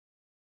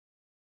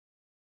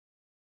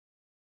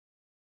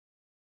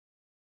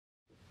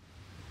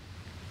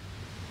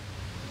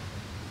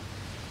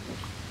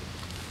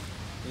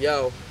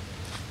Yo,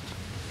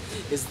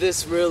 is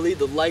this really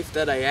the life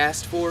that I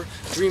asked for?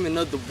 Dreaming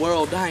of the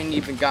world, I ain't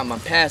even got my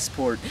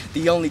passport.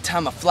 The only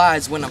time I fly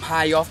is when I'm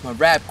high off my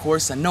rap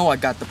course. I know I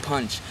got the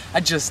punch, I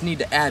just need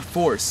to add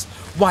force.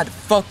 Why the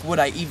fuck would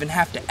I even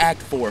have to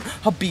act for?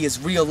 I'll be as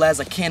real as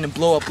I can and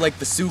blow up like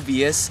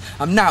Vesuvius.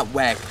 I'm not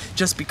whack,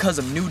 just because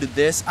I'm new to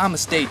this, I'ma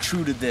stay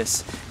true to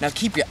this. Now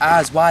keep your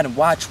eyes wide and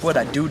watch what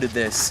I do to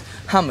this.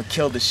 I'ma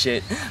kill the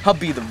shit, I'll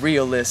be the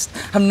realist.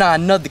 I'm not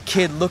another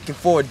kid looking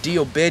for a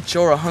deal, bitch,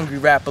 or a hungry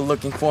rapper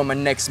looking for my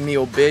next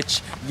meal,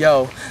 bitch.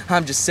 Yo,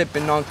 I'm just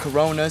sipping on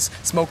Coronas,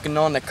 smoking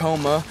on a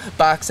coma,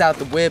 box out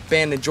the whip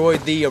and enjoy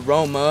the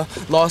aroma.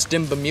 Lost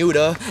in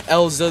Bermuda,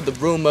 Elza the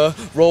rumor,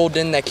 rolled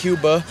in that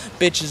Cuba.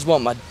 Bitches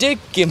want my dick,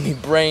 give me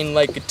brain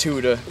like a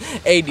tutor.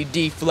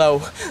 ADD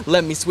flow,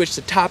 let me switch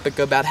the topic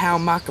about how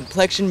my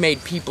complexion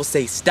made people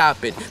say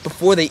stop it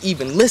before they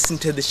even listen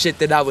to the shit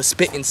that I was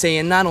spitting,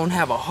 saying I don't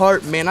have a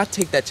heart. Man, I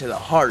take that to the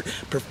heart.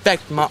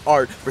 Perfect my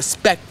art,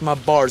 respect my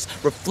bars,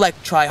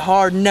 reflect, try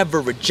hard,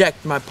 never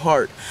reject my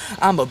part.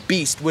 I'm a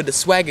beast with a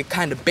swagger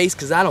kind of bass,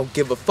 cause I don't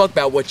give a fuck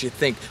about what you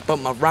think, but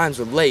my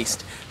rhymes are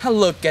laced. I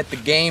look at the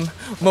game,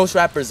 most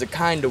rappers are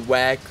kinda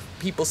whack.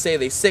 People say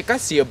they sick, I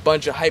see a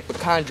bunch of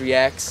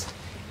hypochondriacs.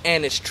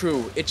 And it's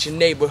true, it's your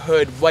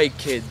neighborhood white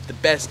kid, the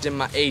best in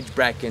my age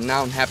bracket, and I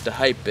don't have to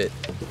hype it.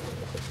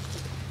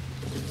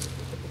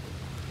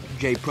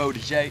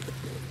 J-Prodege.